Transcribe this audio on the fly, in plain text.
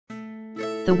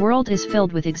The world is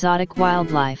filled with exotic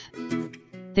wildlife.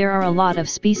 There are a lot of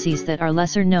species that are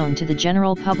lesser known to the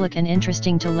general public and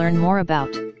interesting to learn more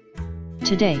about.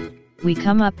 Today, we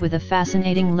come up with a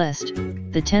fascinating list,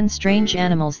 the 10 strange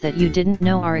animals that you didn't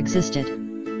know are existed.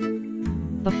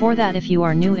 Before that, if you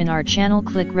are new in our channel,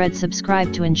 click red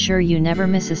subscribe to ensure you never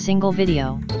miss a single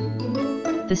video.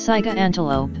 The Saiga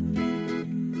antelope.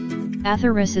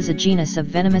 Atheris is a genus of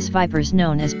venomous vipers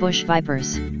known as bush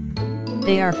vipers.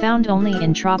 They are found only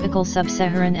in tropical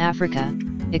sub-Saharan Africa,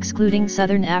 excluding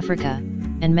southern Africa,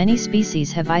 and many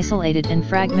species have isolated and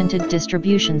fragmented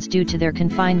distributions due to their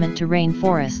confinement to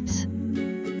rainforests.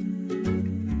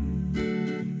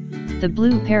 The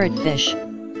blue parrotfish.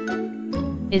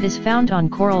 It is found on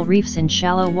coral reefs in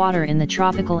shallow water in the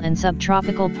tropical and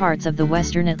subtropical parts of the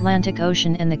western Atlantic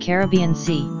Ocean and the Caribbean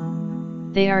Sea.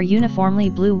 They are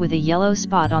uniformly blue with a yellow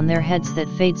spot on their heads that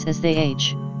fades as they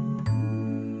age.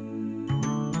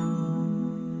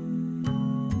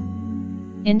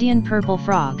 Indian purple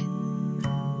frog.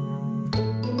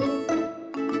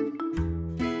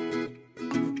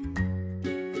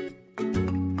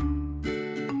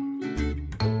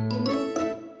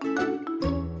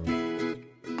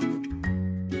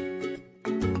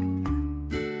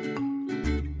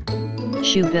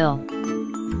 Shoebill.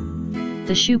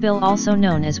 The shoebill, also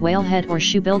known as whalehead or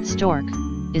shoe-billed stork,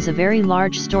 is a very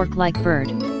large stork-like bird.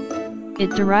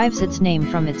 It derives its name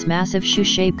from its massive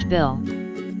shoe-shaped bill.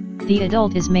 The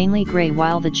adult is mainly gray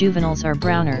while the juveniles are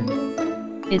browner.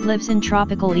 It lives in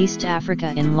tropical East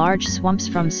Africa in large swamps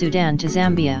from Sudan to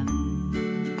Zambia.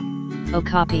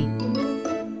 Okapi.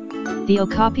 The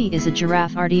okapi is a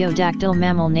giraffe artiodactyl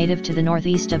mammal native to the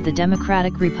northeast of the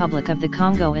Democratic Republic of the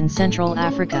Congo in Central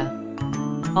Africa.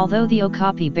 Although the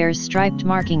okapi bears striped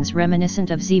markings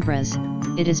reminiscent of zebras,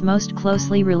 it is most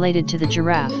closely related to the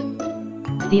giraffe.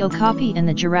 The okapi and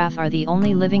the giraffe are the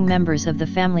only living members of the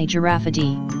family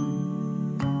Giraffidae.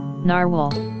 Narwhal.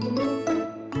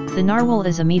 The narwhal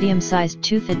is a medium-sized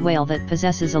toothed whale that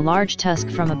possesses a large tusk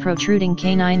from a protruding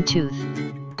canine tooth.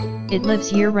 It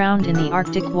lives year-round in the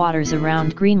Arctic waters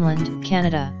around Greenland,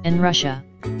 Canada, and Russia.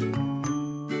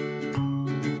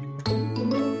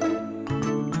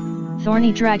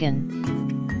 Thorny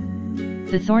dragon.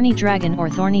 The thorny dragon or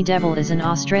thorny devil is an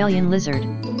Australian lizard,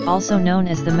 also known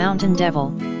as the mountain devil,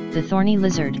 the thorny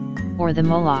lizard, or the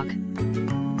moloch.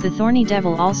 The thorny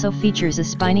devil also features a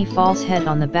spiny false head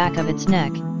on the back of its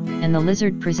neck, and the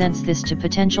lizard presents this to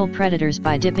potential predators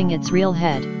by dipping its real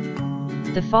head.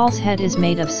 The false head is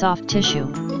made of soft tissue.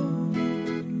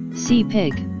 Sea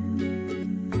pig.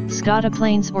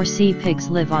 Scotoplanes or sea pigs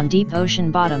live on deep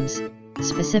ocean bottoms,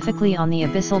 specifically on the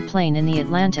abyssal plain in the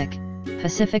Atlantic,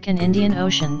 Pacific and Indian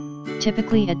Ocean,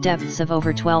 typically at depths of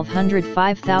over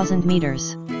 1,205,000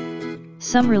 meters.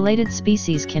 Some related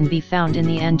species can be found in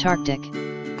the Antarctic.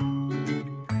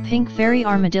 Pink fairy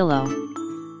armadillo.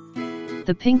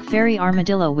 The pink fairy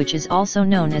armadillo, which is also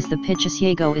known as the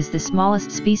picciago, is the smallest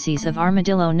species of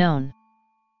armadillo known.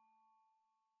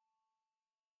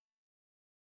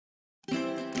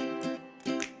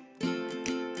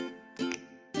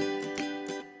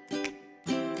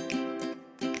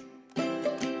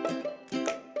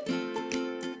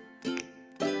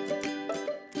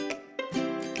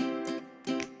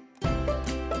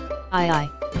 Ii.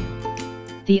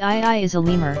 The ii is a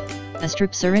lemur, a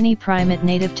strepsirrhini primate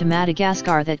native to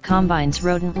Madagascar that combines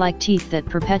rodent-like teeth that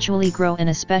perpetually grow in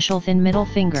a special thin middle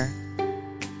finger.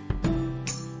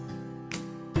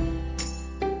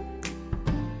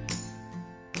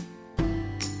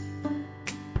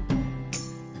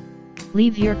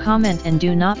 Leave your comment and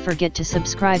do not forget to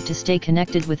subscribe to stay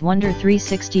connected with Wonder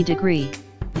 360 Degree.